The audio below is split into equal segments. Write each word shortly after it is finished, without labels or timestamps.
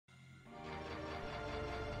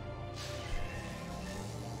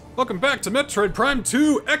Welcome back to Metroid Prime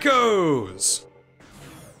 2 Echoes!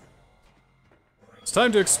 It's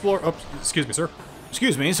time to explore- oh, excuse me, sir.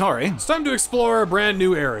 Excuse me, sorry. It's time to explore a brand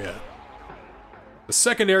new area. The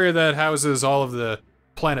second area that houses all of the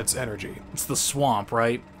planet's energy. It's the swamp,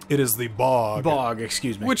 right? It is the bog. Bog,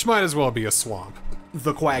 excuse me. Which might as well be a swamp.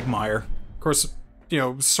 The quagmire. Of course, you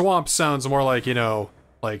know, swamp sounds more like, you know,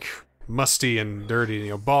 like musty and dirty. You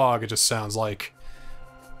know, bog, it just sounds like,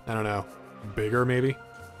 I don't know, bigger maybe?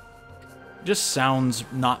 Just sounds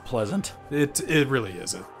not pleasant. It really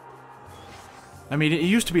isn't. I mean, it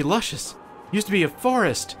used to be luscious. It used to be a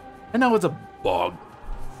forest. And now it's a bog.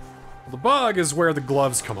 The bog is where the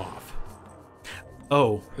gloves come off.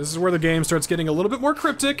 Oh. This is where the game starts getting a little bit more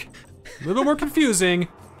cryptic, a little bit more confusing,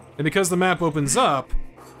 and because the map opens up,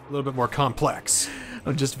 a little bit more complex.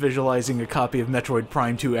 I'm just visualizing a copy of Metroid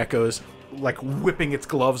Prime 2 Echoes, like whipping its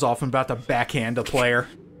gloves off and about to backhand a player.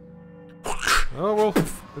 Oh, well,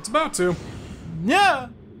 it's about to. Yeah!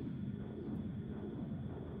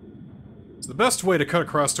 So the best way to cut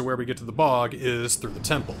across to where we get to the bog is through the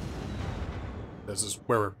temple. This is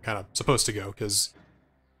where we're kind of supposed to go, because,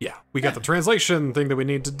 yeah, we got the translation thing that we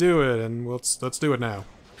need to do it, and let's do it now.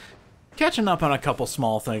 Catching up on a couple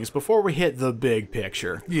small things before we hit the big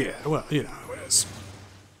picture. Yeah, well, you know how it is.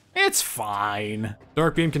 It's fine.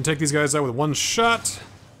 Dark Beam can take these guys out with one shot,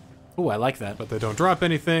 Ooh, I like that. but they don't drop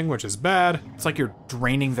anything, which is bad. It's like you're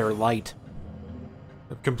draining their light.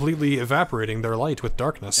 Completely evaporating their light with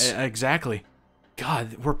darkness. Exactly.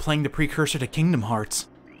 God, we're playing the precursor to Kingdom Hearts.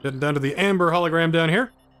 Getting down to the amber hologram down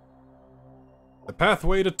here. The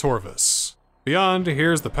pathway to Torvus. Beyond,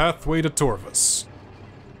 here's the pathway to Torvus.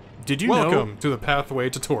 Did you Welcome to the pathway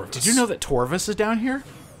to Torvus. Did you know that Torvus is down here?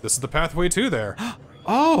 This is the pathway to there.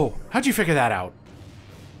 Oh, how'd you figure that out?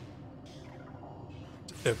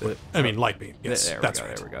 I mean, light beam. Yes, there we that's go,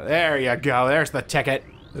 right. There we go. There you go. There's the ticket.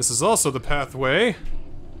 This is also the pathway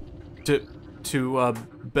to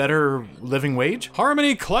better living wage.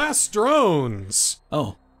 Harmony class drones.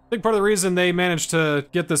 Oh, I think part of the reason they managed to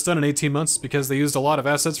get this done in 18 months is because they used a lot of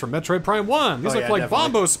assets from Metroid Prime 1. These look yeah, like definitely.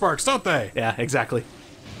 Bombo Sparks, don't they? yeah, exactly.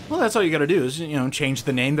 Well, that's all you gotta do is, you know, change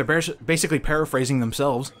the name. They're basically paraphrasing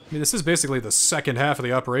themselves. I mean, this is basically the second half of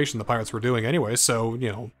the operation the pirates were doing anyway, so,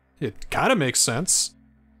 you know, it kind of makes sense.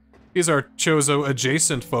 These are Chozo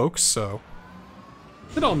adjacent folks, so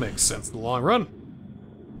it all makes sense in the long run.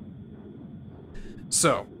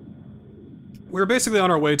 So, we're basically on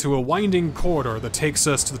our way to a winding corridor that takes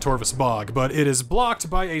us to the Torvus Bog, but it is blocked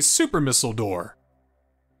by a super missile door.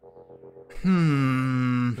 We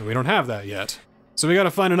don't have that yet. So we gotta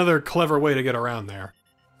find another clever way to get around there.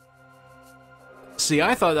 See,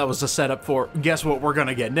 I thought that was a setup for guess what we're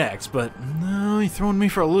gonna get next, but no, you're throwing me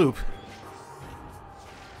for a loop.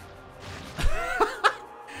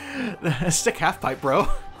 Stick half pipe, bro.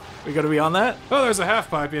 We gotta be on that? Oh, there's a half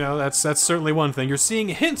pipe, you know, that's certainly one thing. You're seeing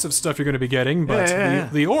hints of stuff you're gonna be getting, but Yeah.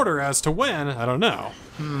 the order as to when, I don't know.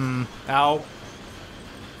 Ow.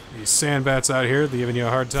 These sandbats out here, giving you a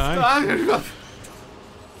hard time.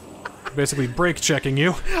 Basically break checking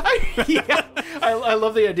you. Yeah, I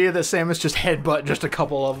love the idea that Samus just headbutt just a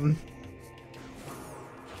couple of them.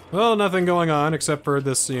 Well, nothing going on except for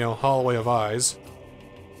this, you know, hallway of eyes.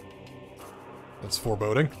 That's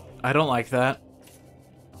foreboding. I don't like that.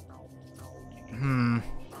 You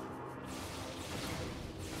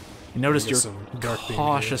noticed Get you're some dark beam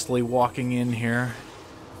cautiously walking in here.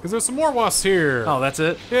 Because there's some more wasps here. Oh, that's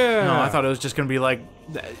it? Yeah. No, I thought it was just gonna be like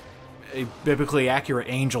a biblically accurate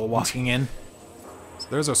angel walking in. So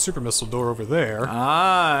there's our super missile door over there.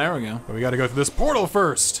 Ah, there we go. But we gotta go through this portal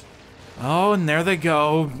first. Oh, and there they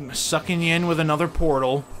go, sucking you in with another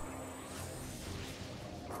portal.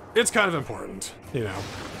 It's kind of important, you know.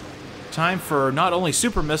 Time for not only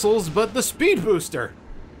super missiles, but the speed booster.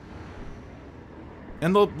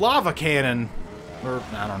 And the lava cannon. Or,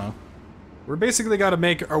 I don't know. We're basically gotta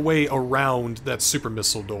make our way around that super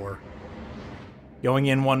missile door. Going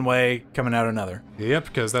in one way, coming out another. Yep,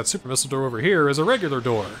 because that super missile door over here is a regular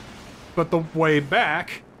door. But the way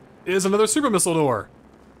back is another super missile door.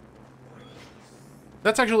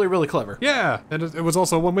 That's actually really clever. Yeah, and it was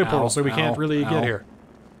also a one-way portal, so we can't really get here.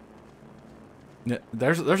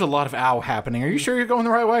 There's a lot of ow happening. Are you sure you're going the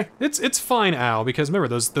right way? It's fine, ow, because remember,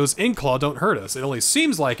 those ink claw don't hurt us. It only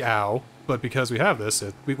seems like ow, but because we have this,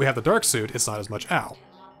 we have the dark suit, it's not as much ow.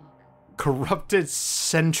 Corrupted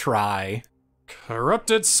Sentry.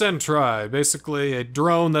 Corrupted Sentry, basically a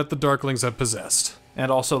drone that the Darklings have possessed. And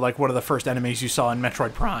also, like, one of the first enemies you saw in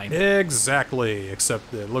Metroid Prime. Exactly, except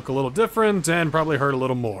they look a little different and probably hurt a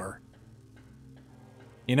little more.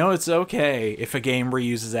 You know, it's okay if a game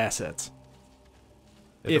reuses assets.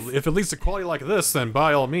 If it leads to quality like this, then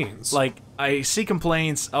by all means. Like, I see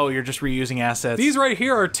complaints, oh, you're just reusing assets. These right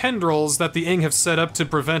here are tendrils that the Ing have set up to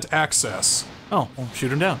prevent access. Oh, well, shoot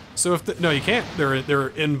them down. So if no, you can't. They're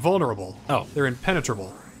invulnerable. Oh. They're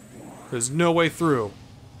impenetrable. There's no way through.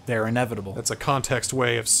 They're inevitable. That's a context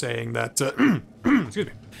way of saying that. Excuse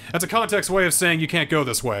me. That's a context way of saying you can't go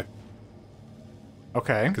this way.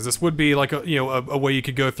 Okay. Because this would be like a way you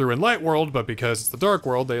could go through in Light World, but because it's the Dark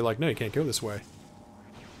World, they like, no, you can't go this way.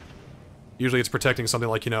 Usually it's protecting something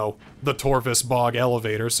like, the Torvus Bog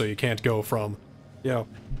elevator, so you can't go from, the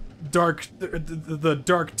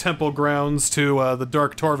Dark Temple grounds to the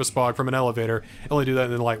Dark Torvus Bog from an elevator. Only do that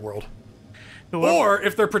in Light World. Or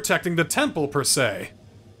if they're protecting the temple, per se.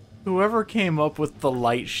 Whoever came up with the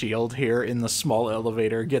light shield here in the small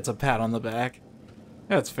elevator gets a pat on the back.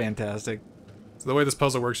 That's fantastic. So the way this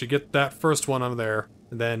puzzle works, you get that first one on there,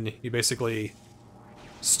 and then you basically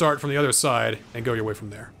start from the other side and go your way from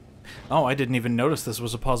there. Oh, I didn't even notice this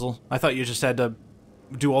was a puzzle. I thought you just had to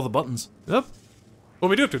do all the buttons. Yep. Well,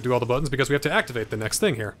 we do have to do all the buttons because we have to activate the next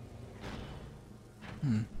thing here.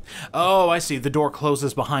 Oh, I see. The door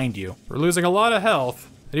closes behind you. We're losing a lot of health,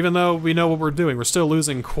 and even though we know what we're doing, we're still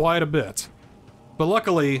losing quite a bit. But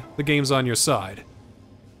luckily, the game's on your side.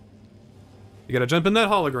 You gotta jump in that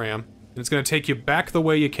hologram, and it's gonna take you back the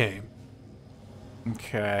way you came.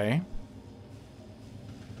 Okay.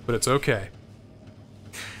 But it's okay.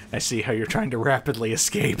 I see how you're trying to rapidly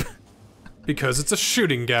escape. Because it's a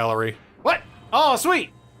shooting gallery. What? Oh, sweet!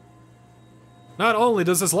 Not only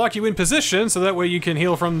does this lock you in position, so that way you can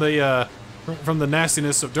heal from the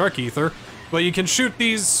nastiness of Dark Ether, but you can shoot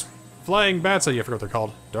these flying bats at you. I forgot what they're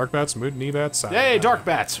called. Dark bats, mood knee bats. Hey, dark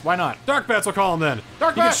bats. Why not? Dark bats, we'll call them then.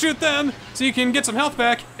 Dark You can bat! shoot them, so you can get some health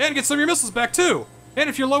back, and get some of your missiles back too. And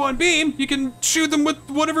if you're low on beam, you can shoot them with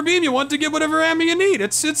whatever beam you want to get whatever ammo you need.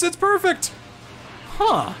 It's perfect.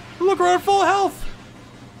 Huh. Look, we're at full health.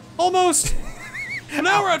 Almost.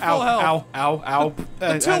 Now we're at full health. Ow.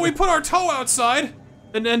 Until we put our toe outside.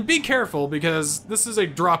 And be careful, because this is a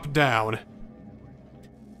drop down.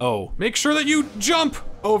 Oh. Make sure that you jump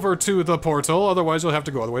over to the portal, otherwise you'll have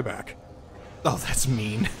to go all the way back. Oh, that's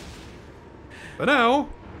mean. But now...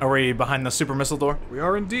 Are we behind the super missile door? We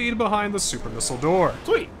are indeed behind the super missile door.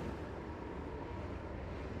 Sweet.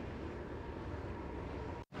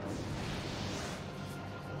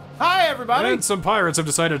 Hi, everybody! And some pirates have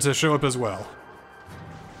decided to show up as well.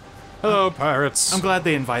 Hello, pirates. I'm glad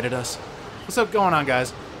they invited us. What's up going on,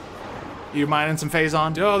 guys? You mining some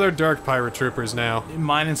Phazon? Oh, they're dark pirate troopers now. You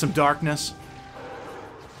mining some darkness?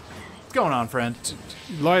 What's going on, friend?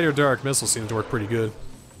 Light or dark missiles seem to work pretty good.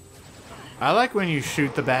 I like when you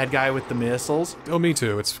shoot the bad guy with the missiles. Oh, me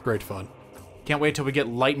too. It's great fun. Can't wait till we get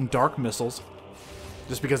light and dark missiles.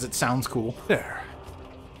 Just because it sounds cool. There.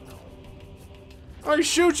 I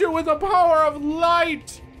shoot you with the power of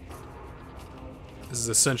light! This is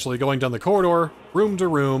essentially going down the corridor, room to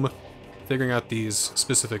room, figuring out these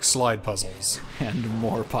specific slide puzzles. And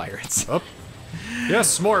more pirates. Up.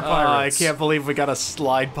 Yes, more pirates. I can't believe we got a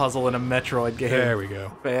slide puzzle in a Metroid game. There we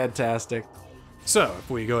go. Fantastic. So, if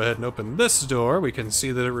we go ahead and open this door, we can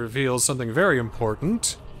see that it reveals something very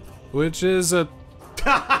important, which is a...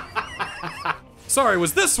 Sorry, it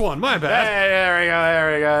was this one, my bad. Hey,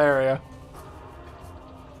 there we go.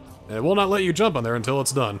 And it will not let you jump on there until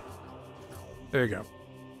it's done. There you go.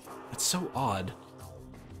 It's so odd.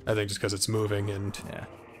 I think just because it's moving and Yeah.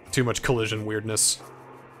 too much collision weirdness.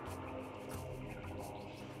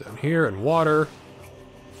 Down here in water.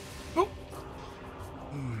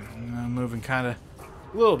 I'm moving kind of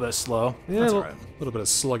a little bit slow. Yeah, That's a alright. little bit of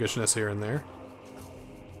sluggishness here and there.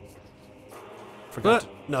 Forgot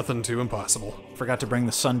But nothing too impossible. to bring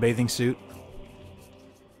the sunbathing suit.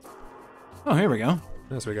 Oh, here we go.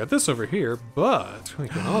 So we got this over here, but we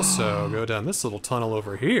can also go down this little tunnel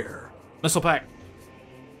over here. Missile pack.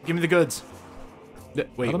 Give me the goods. Wait,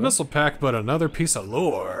 Not a what? missile pack, but another piece of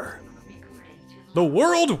lore. The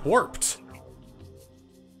world warped.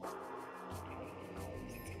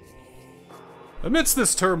 Amidst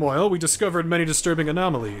this turmoil, we discovered many disturbing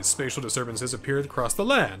anomalies. Spatial disturbances appeared across the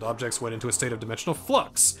land. Objects went into a state of dimensional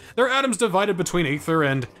flux. Their atoms divided between ether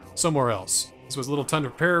and somewhere else. This was little time to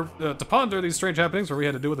prepare to ponder these strange happenings, where we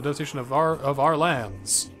had to do with the devastation of our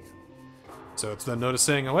lands. So it's then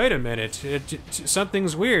noticing, oh, wait a minute,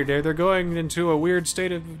 something's weird. They're going into a weird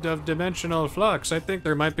state of dimensional flux. I think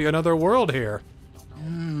there might be another world here.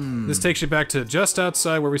 This takes you back to just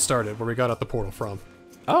outside where we started, where we got out the portal from.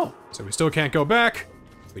 Oh. So we still can't go back.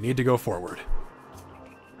 We need to go forward.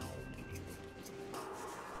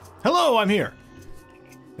 Hello, I'm here.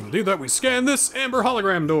 And to do that, we scan this amber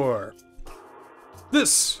hologram door.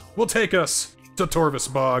 This will take us to the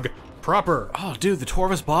Torvus Bog proper. Oh, dude, the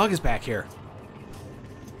Torvus Bog is back here.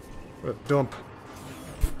 Dump.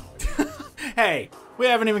 Hey, we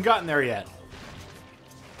haven't even gotten there yet.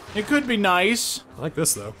 It could be nice. I like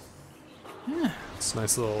this, though. Yeah. It's a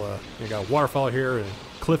nice little, you got a waterfall here and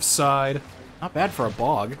cliffside. Not bad for a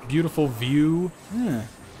bog. Beautiful view. Yeah.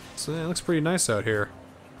 So it looks pretty nice out here.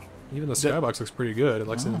 Even the skybox looks pretty good. It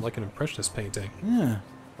looks like an impressionist painting. Yeah.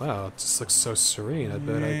 Wow, it just looks so serene. I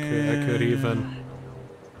bet I could even...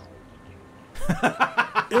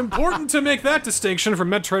 Important to make that distinction from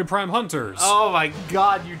Metroid Prime Hunters. Oh my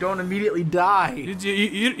god, you don't immediately die.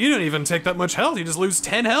 You don't even take that much health. You just lose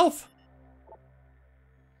 10 health.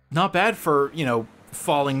 Not bad for, you know,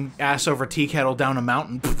 falling ass over tea kettle down a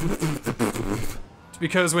mountain.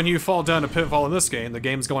 Because when you fall down a pitfall in this game, the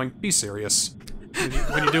game's going, be serious.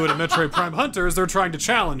 When you do it in Metroid Prime Hunters, they're trying to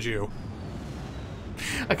challenge you.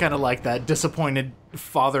 I kind of like that. Disappointed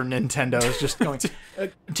Father Nintendo is just going,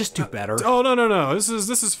 just do better. Oh, no. This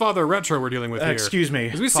is Father Retro we're dealing with here. Excuse me,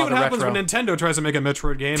 'Cause we see what happens when Nintendo tries to make a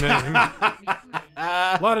Metroid game. And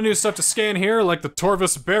a lot of new stuff to scan here, like the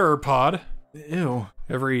Torvus Bearer Pod. Ew.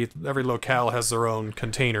 Every locale has their own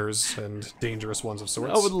containers and dangerous ones of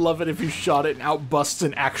sorts. I would love it if you shot it and out busts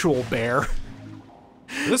an actual bear.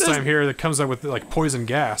 This time here, it comes out with, like, poison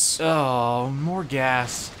gas. Oh, more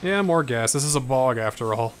gas. Yeah, more gas. This is a bog,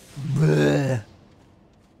 after all. Blech.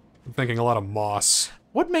 I'm thinking a lot of moss.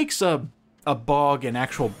 What makes a bog an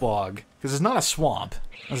actual bog? Because it's not a swamp.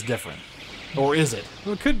 That's different. Or is it?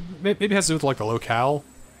 Well, it could... Maybe it has to do with, like, the locale.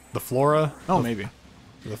 The flora. Oh, maybe.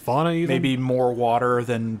 The fauna, even. Maybe more water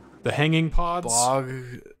than... The hanging pods. Bog.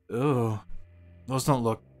 Ugh. Those don't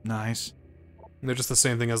look nice. They're just the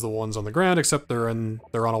same thing as the ones on the ground, except they're on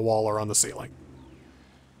a wall or on the ceiling.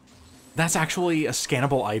 That's actually a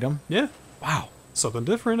scannable item? Yeah. Wow. Something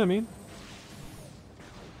different, I mean.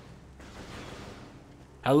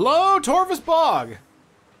 Hello, Torvus Bog!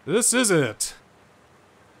 This is it.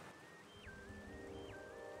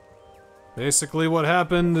 Basically what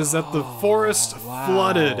happened is that the forest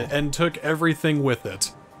flooded and took everything with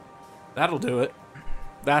it. That'll do it.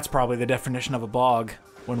 That's probably the definition of a bog,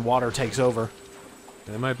 when water takes over.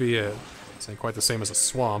 That might be it. This ain't quite the same as a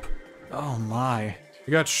swamp. Oh my.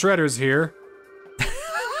 We got shredders here.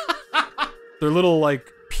 They're little,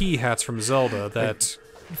 like, pea hats from Zelda that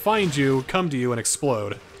find you, come to you, and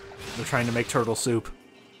explode. They're trying to make turtle soup.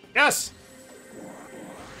 Yes!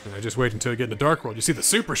 And I just wait until you get into Dark World. You see the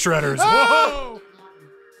super shredders. Ah! Whoa!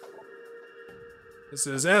 This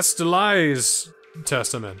is Estelai's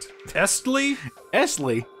testament. Estli?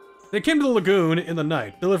 Esli? They came to the lagoon in the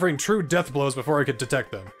night, delivering true death blows before I could detect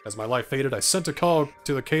them. As my life faded, I sent a call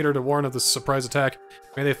to the cater to warn of this surprise attack.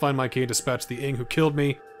 May they find my key and dispatch the Ing who killed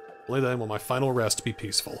me. Lay then will my final rest be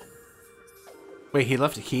peaceful. Wait, he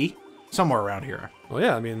left a key? Somewhere around here. Well,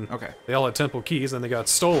 yeah, I mean, okay. They all had temple keys, and they got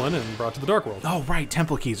stolen and brought to the Dark World. Oh, right,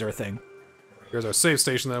 temple keys are a thing. Here's our save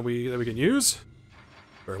station that we can use.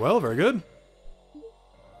 Very well, very good.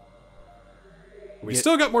 We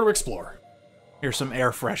still got more to explore. Here's some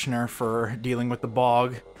air freshener for dealing with the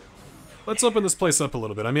bog. Let's open this place up a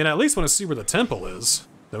little bit. I mean, I at least want to see where the temple is,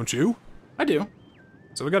 don't you? I do.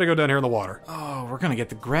 So we gotta go down here in the water. Oh, we're gonna get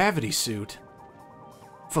the gravity suit.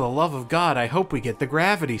 For the love of God, I hope we get the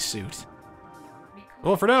gravity suit.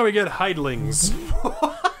 Well, for now we get hidlings.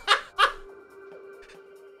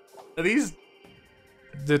 Are these...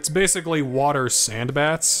 It's basically water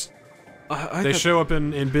sandbats. They show up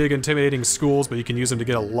in big, intimidating schools, but you can use them to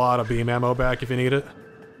get a lot of beam ammo back if you need it.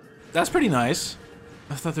 That's pretty nice.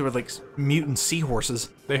 I thought they were like mutant seahorses.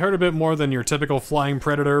 They hurt a bit more than your typical flying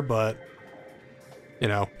predator, but, you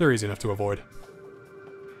know, they're easy enough to avoid.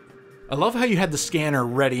 I love how you had the scanner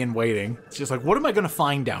ready and waiting. It's just like, what am I gonna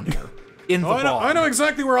find down here? In the bog. I know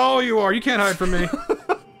exactly where all you are. You can't hide from me.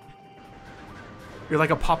 You're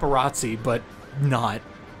like a paparazzi, but not.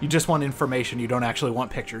 You just want information, you don't actually want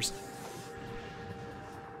pictures.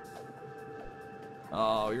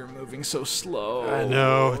 Oh, you're moving so slow. I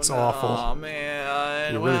know, it's awful. Oh,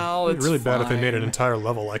 man. It's it's really bad if they made an fine. entire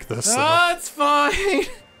level like this. So. Oh, it's fine.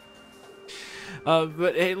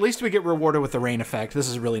 But at least we get rewarded with the rain effect. This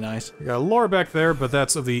is really nice. We got lore back there, but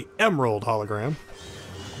that's of the Emerald hologram.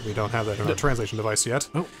 We don't have that in our translation device yet.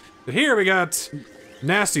 Oh. But here we got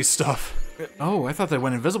nasty stuff. Oh, I thought they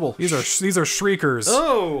went invisible. These are shriekers.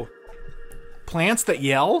 Oh! Plants that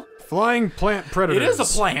yell? Flying plant predators. It is a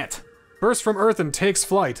plant! Bursts from Earth and takes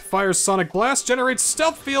flight. Fires sonic blast, generates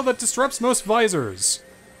stealth field that disrupts most visors.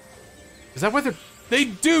 Is that why they're... They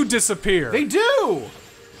do disappear! They do!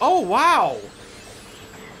 Oh, wow!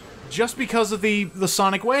 Just because of the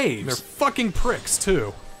sonic waves. They're fucking pricks,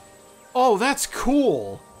 too. Oh, that's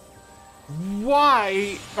cool.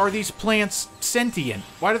 Why are these plants sentient?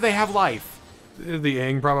 Why do they have life? The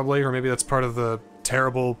Aang, probably, or maybe that's part of the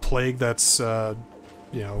terrible plague that's, you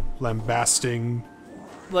know, lambasting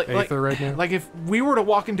Aether right now. Like, if we were to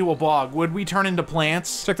walk into a bog, would we turn into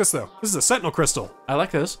plants? Check this, though. This is a Sentinel Crystal. I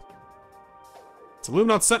like this. It's a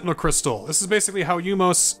Luminant Sentinel Crystal. This is basically how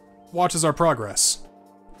Umos watches our progress.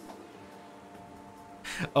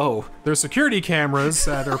 Oh. There's security cameras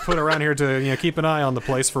that are put around here to, you know, keep an eye on the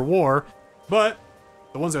place for war, but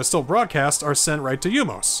the ones that still broadcast are sent right to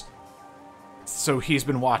Umos. So he's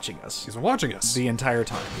been watching us. He's been watching us. The entire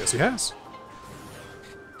time. Yes, he has.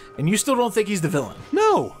 And you still don't think he's the villain?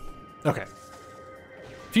 No! Okay.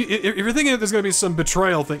 If you're thinking that there's gonna be some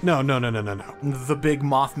betrayal thing, no. The big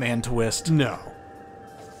Mothman twist. No.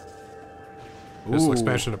 There's an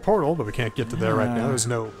expansion of Portal, but we can't get to there right now. There's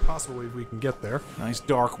no possible way we can get there. Nice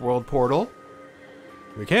dark world portal.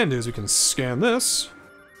 What we can do is we can scan this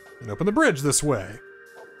and open the bridge this way.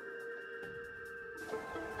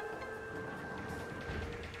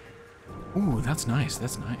 Ooh, that's nice.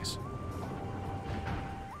 That's nice.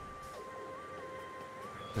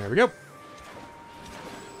 There we go.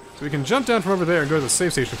 So we can jump down from over there and go to the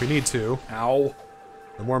safe station if we need to. Ow.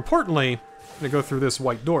 And more importantly, I'm gonna go through this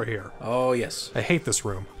white door here. Oh, yes. I hate this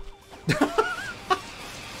room. Maybe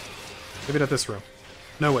not this room.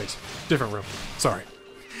 No, wait. Different room. Sorry.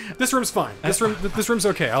 This room's fine. This room's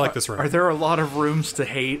okay. I like this room. Are there a lot of rooms to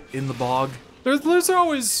hate in the bog? There's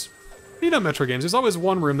always, you know, Metro games. There's always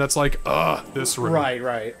one room that's like, this room.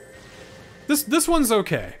 Right. This one's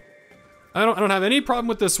okay. I don't have any problem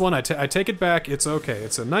with this one. I take it back. It's okay.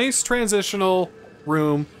 It's a nice transitional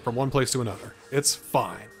room from one place to another. It's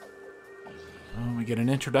fine. Oh, we get an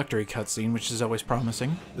introductory cutscene, which is always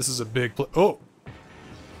promising. This is a big oh.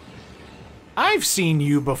 I've seen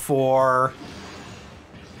you before.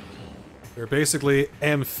 They're basically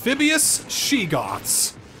amphibious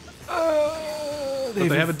she-goths. But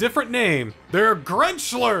they have a different name. They're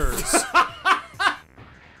Grenchlers!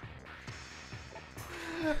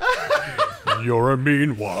 You're a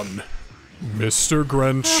mean one, Mr.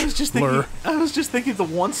 Grenchler. I was just thinking the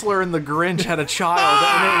Onceler and the Grinch had a child,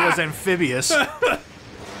 and it was amphibious. I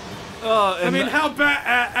mean, how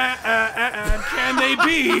bad can they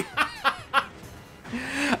be?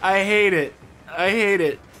 I hate it.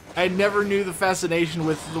 I never knew the fascination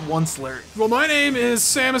with the Onceler. Well, my name is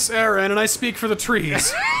Samus Aran, and I speak for the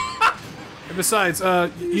trees. And besides,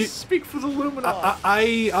 you speak for the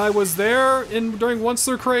Luminati. I was there during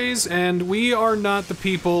Onceler craze, and we are not the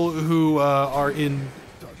people who are in.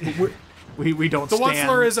 We don't. The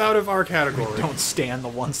Onceler is out of our category. We don't stand the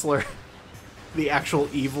Onceler. The actual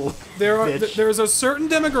evil. There's a certain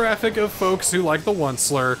demographic of folks who like the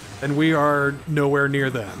Onceler, and we are nowhere near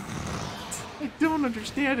them. I don't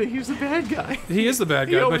understand it. He's the bad guy. He is the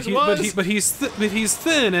bad guy, but he's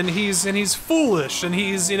thin and he's foolish and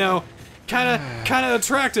he's, you know, kind of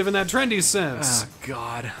attractive in that trendy sense. Oh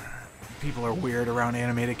God, people are weird around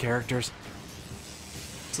animated characters.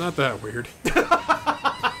 It's not that weird.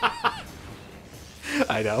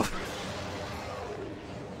 I know.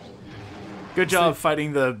 Good job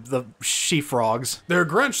fighting the she-frogs. They're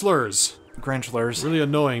Grenchlers. Grenchlers. Really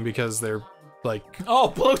annoying because they're like... Oh,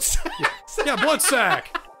 bloat sack! Yeah, blood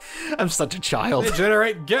sack! I'm such a child. They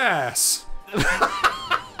generate gas.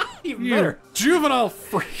 Even better. Juvenile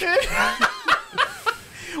freak.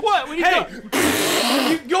 What? When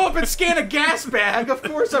you go up and scan a gas bag, of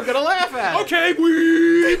course I'm gonna laugh at it. Okay,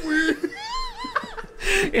 weep.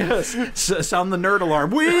 Yes, sound the nerd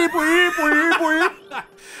alarm. Weep, weep, weep, weep.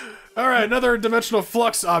 All right, another dimensional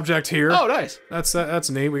flux object here. Oh, nice. That's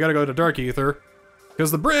neat. We gotta go to Dark Ether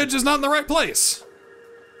because the bridge is not in the right place.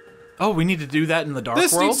 Oh, we need to do that in the Dark World?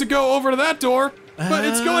 This needs to go over to that door, but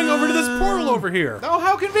it's going over to this portal over here. Oh,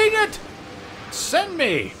 how convenient! Send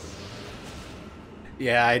me!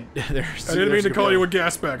 Yeah, I didn't mean to call you a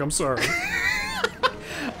gas bag. I'm sorry.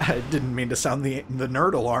 I didn't mean to sound the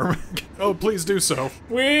nerd alarm. Oh, please do so.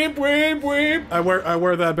 Weep, weep, weep. I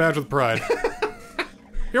wear that badge with pride.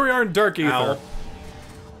 Here we are in Dark Ether. Ow.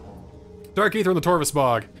 Dark Ether in the Torvus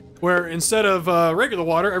Bog, where instead of regular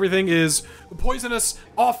water, everything is poisonous,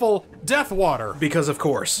 awful death water. Because of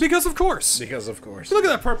course. Because of course. Because of course. Look at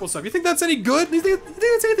that purple stuff. You think that's any good? You think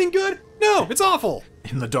that's anything good? No, it's awful.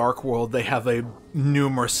 In the Dark World, they have a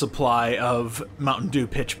numerous supply of Mountain Dew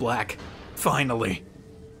Pitch Black. Finally.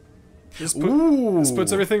 This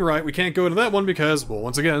puts everything right. We can't go into that one because, well,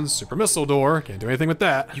 once again, super missile door. Can't do anything with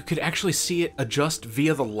that. You could actually see it adjust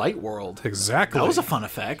via the light world. Exactly. That was a fun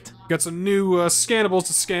effect. Got some new scannables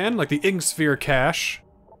to scan, like the Ink Sphere cache.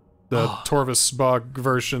 The Torvus Bog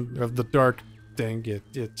version of the Dark thing.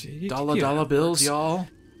 Dollar bills, y'all.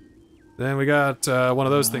 Then we got one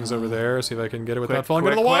of those things over there. See if I can get it without falling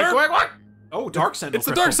into the water. Quick. Oh, Dark Sentinel It's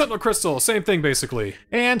the Dark Sentinel Crystal. Same thing, basically.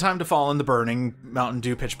 And time to fall in the burning Mountain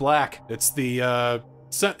Dew pitch black. It's the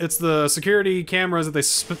security cameras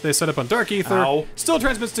that they set up on Dark Ether. Ow. Still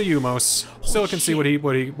transmits to you, Mos. Still can see what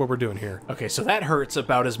we're doing here. Okay, so that hurts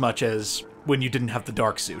about as much as when you didn't have the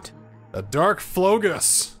dark suit. A Dark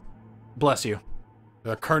Flogus. Bless you.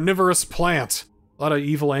 A carnivorous plant. A lot of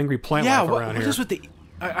evil, angry plant life around here. What is with the...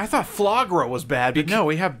 I thought Flogra was bad, but no,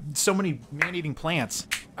 we have so many man-eating plants.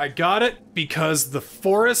 I got it because the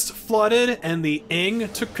forest flooded and the Ing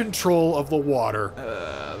took control of the water.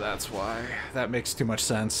 That's why. That makes too much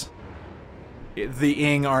sense. The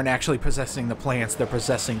Ing aren't actually possessing the plants, they're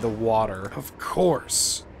possessing the water. Of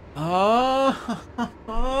course. The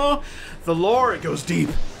lore, it goes deep.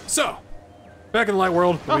 So, back in the light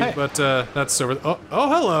world, hey. but that's over. Oh,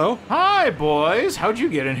 hello. Hi, boys. How'd you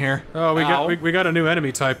get in here? Oh, we got a new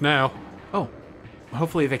enemy type now. Oh,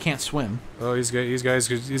 hopefully they can't swim. Oh, these guys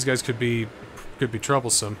could be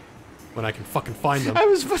troublesome when I can fucking find them. I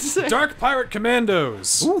was about to say. Dark Pirate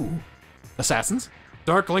Commandos. Ooh. Assassins?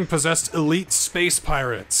 Darkling possessed elite space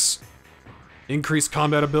pirates. Increased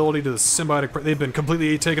combat ability to the symbiotic. They've been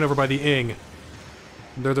completely taken over by the Ing.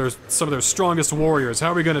 They're some of their strongest warriors.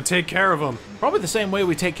 How are we gonna take care of them? Probably the same way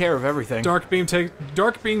we take care of everything. Dark beam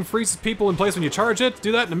freezes people in place when you charge it.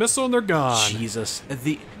 Do that in a missile and they're gone. Jesus.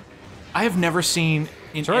 I have never seen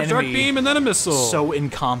an Charge enemy dark beam and then a missile. so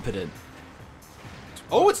incompetent.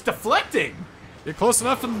 Oh, it's deflecting! Get close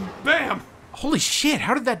enough and bam! Holy shit,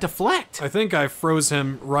 how did that deflect? I think I froze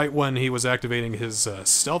him right when he was activating his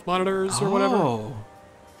stealth monitors or whatever. Oh.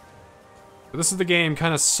 But this is the game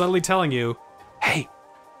kind of subtly telling you, hey,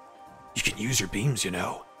 you can use your beams, you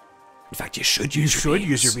know. In fact, you should use your beams.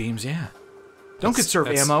 use your beams, yeah. Don't conserve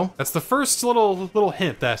ammo. That's the first little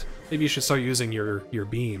hint that maybe you should start using your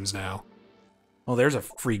beams now. Oh, there's a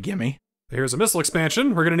free gimme. Here's a missile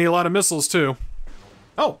expansion. We're gonna need a lot of missiles too.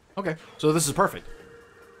 Oh, okay. So this is perfect.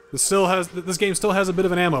 This game still has a bit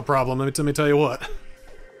of an ammo problem. Let me tell you what.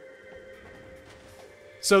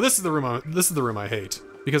 So this is the room I hate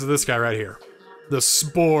because of this guy right here, the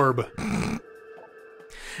Sporb.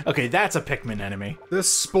 Okay, that's a Pikmin enemy.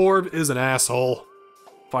 This Sporb is an asshole.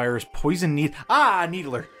 Fires poison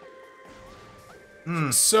needler.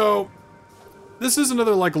 So this is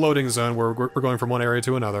another like loading zone where we're going from one area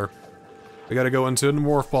to another. We gotta go into a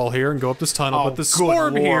morph ball here and go up this tunnel, but the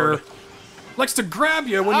Sporb here likes to grab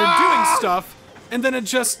you when you're doing stuff, and then it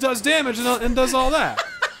just does damage and does all that.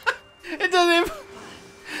 It doesn't.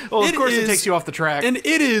 Well, of course it takes you off the track. And it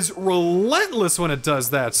is relentless when it does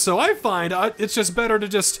that, so I find it's just better to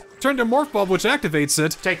just turn to Morph Bulb, which activates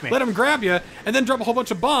it, Take me. let him grab you, and then drop a whole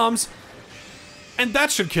bunch of bombs, and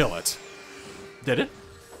that should kill it. Did it?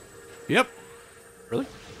 Yep. Really?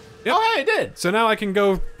 Yep. Oh, hey, it did. So now I can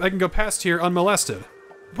go past here unmolested.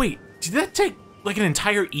 Wait, did that take like an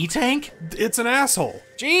entire E-tank? It's an asshole.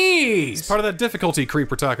 Jeez. It's part of that difficulty creep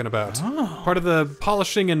we're talking about. Oh. Part of the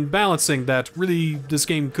polishing and balancing that really this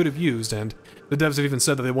game could have used, and the devs have even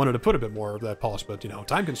said that they wanted to put a bit more of that polish, but, you know,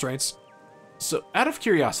 time constraints. So, out of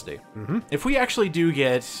curiosity, if we actually do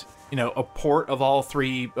get, you know, a port of all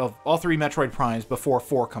three Metroid Primes before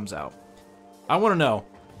 4 comes out, I want to know,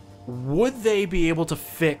 would they be able to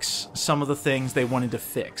fix some of the things they wanted to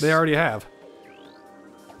fix? They already have.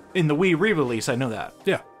 In the Wii re-release, I know that.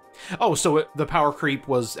 Yeah. Oh, so the power creep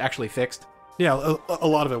was actually fixed? Yeah, a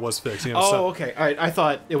lot of it was fixed. You know, Oh, okay. I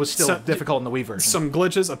thought it was still difficult in the Wii version. Some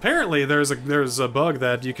glitches. Apparently, there's a bug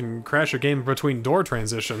that you can crash a game between door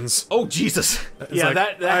transitions. Oh, Jesus. Yeah,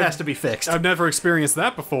 like, that has to be fixed. I've never experienced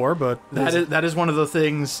that before, but that is one of the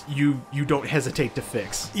things you don't hesitate to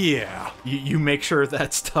fix. yeah, You make sure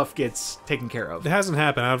that stuff gets taken care of. it hasn't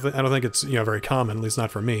happened. I don't think it's very common, at least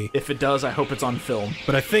not for me. If it does, I hope it's on film.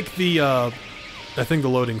 But I think the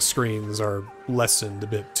loading screens are lessened a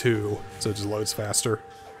bit too, so it just loads faster.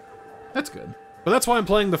 That's good. But that's why I'm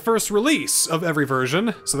playing the first release of every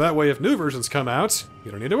version, so that way if new versions come out,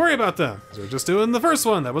 you don't need to worry about them. We're just doing the first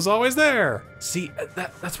one that was always there. See,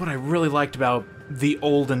 that's what I really liked about the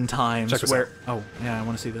olden times. Check this where oh yeah, I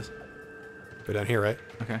want to see this. Go down here, right?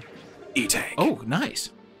 Okay. E-tank. Oh,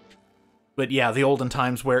 nice. But yeah, the olden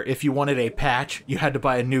times where if you wanted a patch, you had to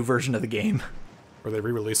buy a new version of the game. Or they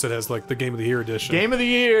re-release it as like the Game of the Year edition. Game of the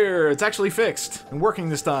Year! It's actually fixed and working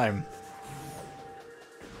this time.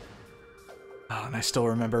 Oh, and I still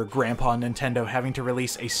remember Grandpa Nintendo having to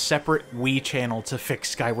release a separate Wii channel to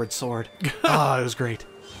fix Skyward Sword. Ah, it was great.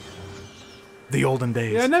 The olden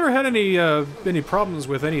days. Yeah, I never had any problems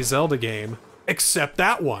with any Zelda game, except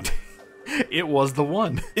that one. It was the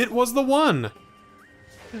one. It was the one.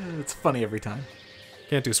 It's funny every time.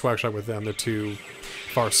 Can't do swag shot with them. They're too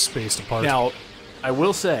far spaced apart. Now, I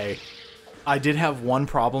will say, I did have one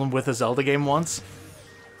problem with a Zelda game once.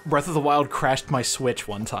 Breath of the Wild crashed my Switch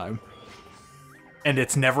one time. And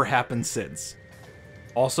it's never happened since.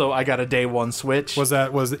 Also, I got a day one Switch. Yeah,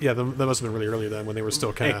 that must have been really early then when they were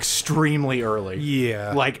still kind of... Extremely early.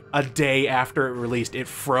 Yeah. Like, a day after it released. It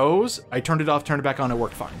froze, I turned it off, turned it back on, it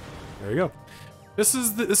worked fine. There you go. This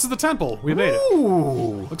is the temple. We made it.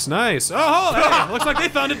 Ooh. Looks nice. Oh, hey, looks like they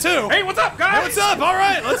found it too. Hey, what's up, guys? Hey, what's up? All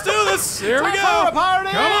right, let's do this. Here we go. Time for a party!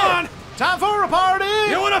 Come on. Time for a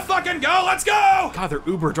party! You wanna fucking go? Let's go! God, their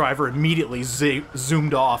Uber driver immediately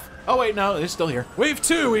zoomed off. Oh wait, no, it's still here. Wave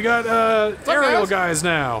 2, we got aerial guys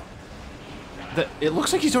now. It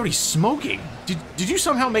looks like he's already smoking. Did you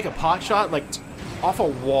somehow make a pot shot, like, off a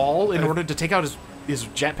wall in order to take out his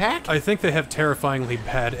jetpack? I think they have terrifyingly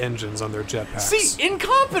bad engines on their jetpacks. See,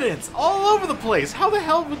 incompetence all over the place. How the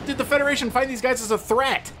hell did the Federation find these guys as a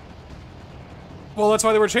threat? Well, that's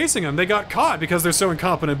why they were chasing them. They got caught because they're so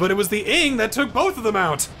incompetent, but it was the Ing that took both of them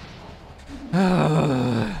out.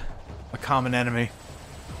 A common enemy.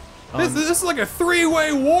 This is like a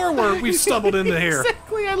three-way war where we've stumbled into here.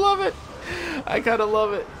 Exactly, I love it. I kinda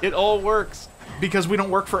love it. It all works. Because we don't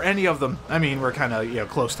work for any of them. I mean, we're kind of,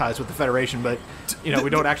 close ties with the Federation, but, we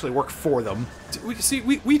don't actually work for them.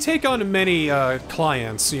 We take on many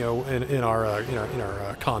clients, in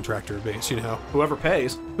our contractor base, Whoever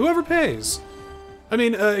pays. Whoever pays. I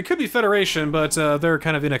mean, it could be Federation, but they're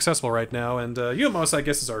kind of inaccessible right now, and Umos, I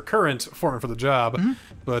guess, is our current foreman for the job.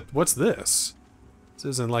 But what's this? This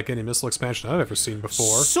isn't like any missile expansion I've ever seen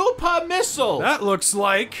before. Super missile! That looks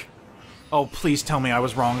like... Oh, please tell me I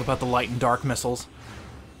was wrong about the light and dark missiles.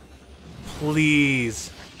 Please.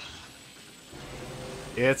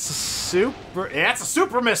 It's a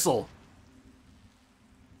super missile!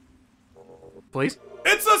 Please?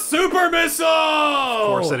 It's a super missile! Of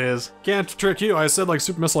course it is. Can't trick you, I said like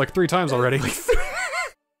super missile like 3 times already. It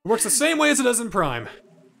works the same way as it does in Prime.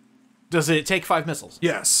 Does it take 5 missiles?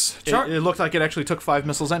 Yes. It looked like it actually took 5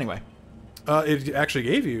 missiles anyway. It actually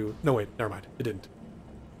gave you... No, wait, never mind. It didn't.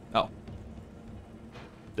 Oh.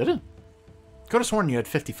 Did it? Could have sworn you had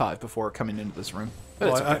 55 before coming into this room.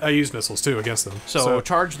 Well, okay. I used missiles too against them. So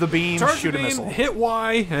charge the beam, shoot a missile. Hit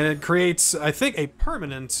Y, and it creates, I think, a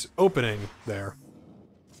permanent opening there.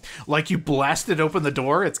 Like you blasted open the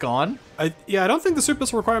door, it's gone? Yeah, I don't think the super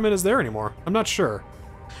missile requirement is there anymore. I'm not sure.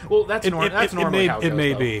 Well, that's normally how it goes, It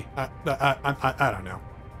may though. Be. I don't know.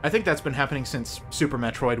 I think that's been happening since Super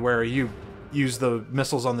Metroid, where you use the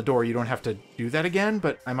missiles on the door, you don't have to do that again,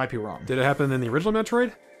 but I might be wrong. Did it happen in the original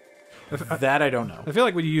Metroid? That I don't know. I feel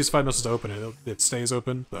like when you use 5 missiles to open it, it stays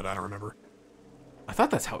open, but I don't remember. I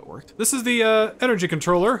thought that's how it worked. This is the energy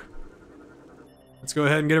controller. Let's go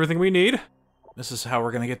ahead and get everything we need. This is how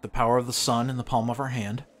we're gonna get the power of the sun in the palm of our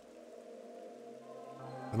hand.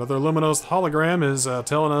 Another Luminos hologram is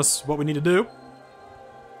telling us what we need to do.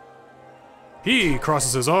 He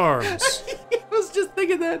crosses his arms. I was just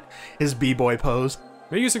thinking that. His b-boy pose.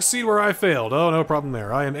 May you succeed where I failed. Oh, no problem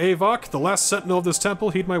there. I am Avok, the last sentinel of this temple.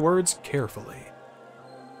 Heed my words carefully.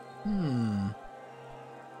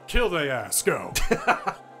 Kill they ass. Go.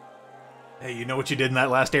 Hey, you know what you did in that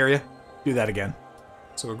last area? Do that again.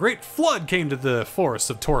 So a great flood came to the forest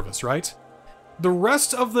of Torvus, right? The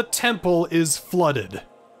rest of the temple is flooded.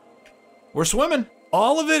 We're swimming.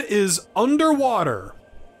 All of it is underwater.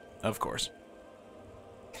 Of course.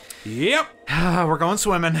 Yep. We're going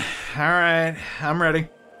swimming. Alright, I'm ready.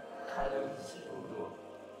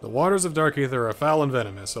 The waters of Dark Ether are foul and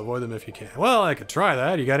venomous. Avoid them if you can. Well, I could try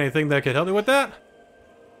that. You got anything that could help me with that?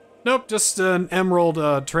 Nope, just an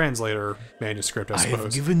Emerald translator manuscript, I suppose. I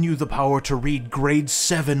have given you the power to read grade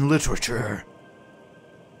 7 literature.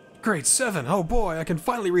 Grade 7? Oh boy, I can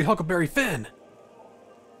finally read Huckleberry Finn.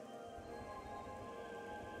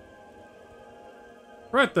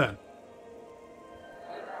 Right then.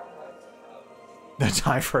 The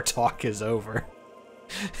time for talk is over.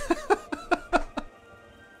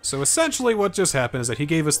 So essentially what just happened is that he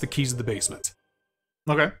gave us the keys to the basement.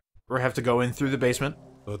 Okay. We have to go in through the basement.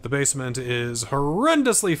 But the basement is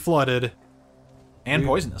horrendously flooded. And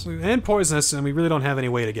poisonous. And poisonous, and we really don't have any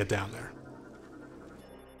way to get down there.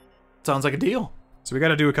 Sounds like a deal. So we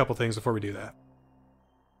gotta do a couple things before we do that.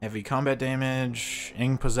 Heavy combat damage,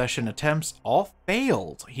 Ing possession attempts, all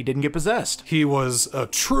failed. He didn't get possessed. He was a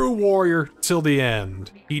true warrior till the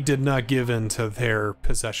end. He did not give in to their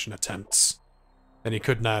possession attempts. And he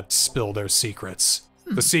could not spill their secrets.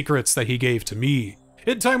 The secrets that he gave to me.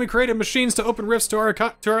 In time, we created machines to open rifts to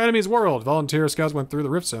our enemy's world. Volunteer scouts went through the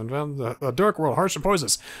rift zone, found a dark world, harsh and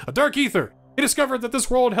poisonous. A dark ether. He discovered that this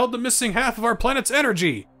world held the missing half of our planet's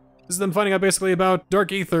energy. This is them finding out basically about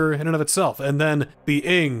Dark Ether in and of itself, and then the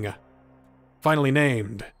Ing, finally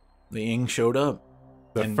named. The Ing showed up.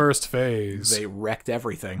 The first phase. They wrecked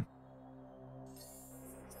everything.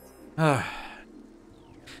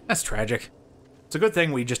 That's tragic. It's a good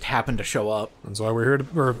thing we just happened to show up. That's why we're here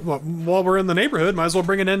to, while we're in the neighborhood, might as well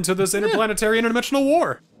bring an end to this interplanetary interdimensional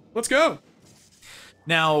war. Let's go.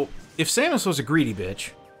 Now, if Samus was a greedy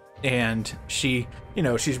bitch, and she, you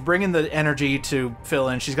know, she's bringing the energy to fill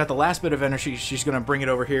in, she's got the last bit of energy, she's gonna bring it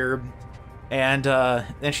over here, and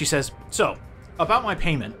then she says, so, about my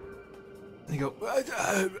payment. And you go,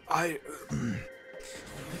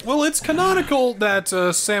 Well, it's canonical that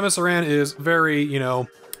Samus Aran is very, you know,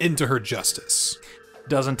 into her justice.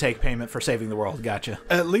 Doesn't take payment for saving the world, gotcha.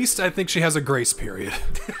 At least I think she has a grace period.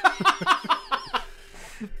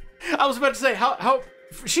 I was about to say, how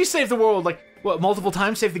she saved the world, like, what, multiple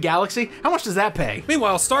times, saved the galaxy? How much does that pay?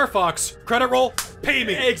 Meanwhile, Star Fox, credit roll, pay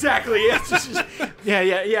me. Exactly,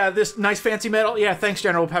 yeah, this nice fancy medal, yeah, thanks,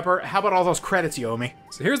 General Pepper. How about all those credits you owe me?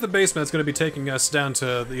 So here's the basement that's going to be taking us down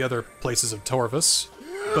to the other places of Torvus.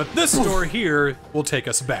 But this door here will take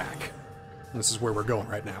us back. This is where we're going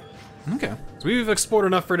right now. Okay. So we've explored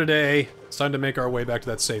enough for today. It's time to make our way back to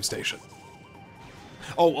that save station.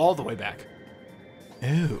 Oh, all the way back.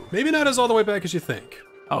 Ew. Maybe not as all the way back as you think.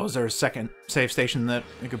 Oh, is there a second save station that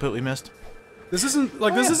I completely missed? This isn't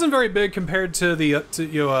like this isn't very big compared to the to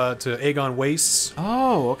Aegon Wastes.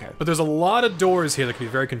 Oh, okay. But there's a lot of doors here that can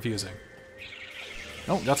be very confusing.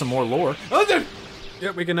 Oh, got some more lore. Oh, there.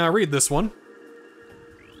 Yeah, we can read this one.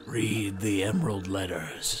 Read the emerald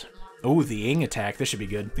letters. Oh, the Ing attack. This should be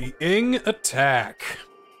good. The Ing attack.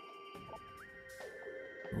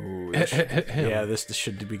 Ooh, yeah, this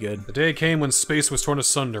should be good. The day came when space was torn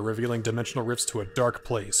asunder, revealing dimensional rifts to a dark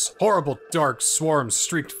place. Horrible dark swarms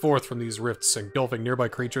streaked forth from these rifts, engulfing nearby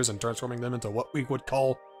creatures and transforming them into what we would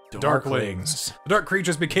call Darklings. The dark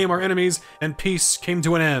creatures became our enemies, and peace came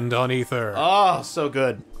to an end on Ether. Oh, so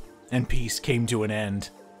good. And peace came to an end.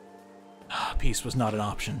 Peace was not an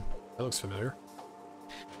option. That looks familiar.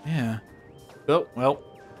 Yeah. Oh, well,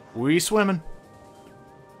 we swimming.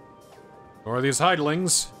 Or these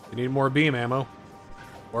hidlings. You need more beam ammo.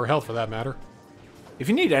 Or health, for that matter. If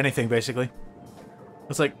you need anything, basically.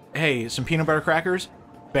 It's like, hey, some peanut butter crackers?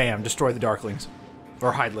 Bam, destroy the Darklings.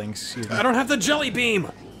 Or hidlings, excuse me. I don't have the jelly beam!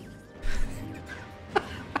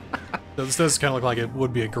 This does kind of look like it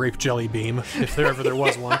would be a grape jelly beam, if there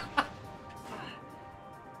was one.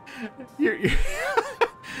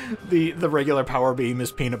 The regular power beam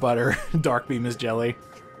is peanut butter, dark beam is jelly.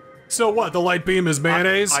 So what, the light beam is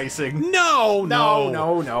mayonnaise? Icing. No!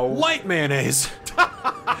 Light mayonnaise.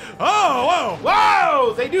 Oh, whoa!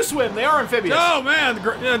 Whoa! They do swim, they are amphibious. Oh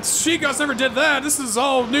man, She-Goss never did that. This is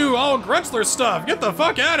all new, all Gruntzler stuff. Get the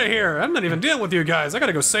fuck out of here. I'm not even dealing with you guys. I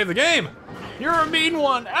gotta go save the game. You're a mean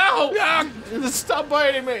one. Ow! Ah! Stop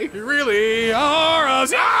biting me. You really are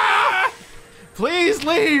us. Ah! Please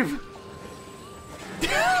leave.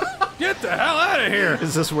 Get the hell out of here!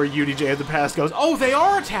 Is this where UDJ of the past goes, oh, they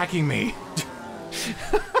are attacking me!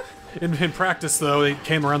 In practice, though, they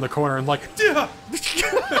came around the corner and like, yeah.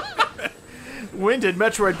 When did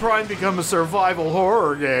Metroid Prime become a survival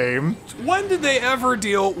horror game? When did they ever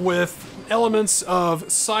deal with elements of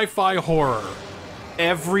sci-fi horror?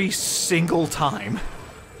 Every single time.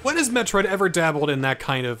 When has Metroid ever dabbled in that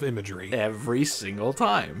kind of imagery? Every single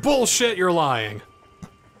time. Bullshit, you're lying.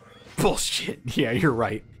 Bullshit. Yeah, you're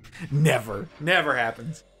right. Never. Never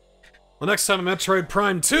happens. Well, next time in Metroid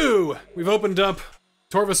Prime 2, we've opened up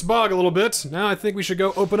Torvus Bog a little bit. Now I think we should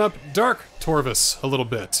go open up Dark Torvus a little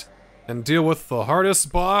bit and deal with the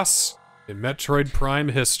hardest boss in Metroid Prime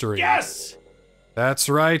history. Yes! That's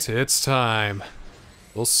right, it's time.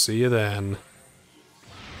 We'll see you then.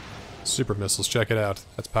 Super missiles, check it out.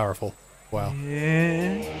 That's powerful. Wow.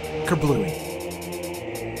 Yeah. Kablooey.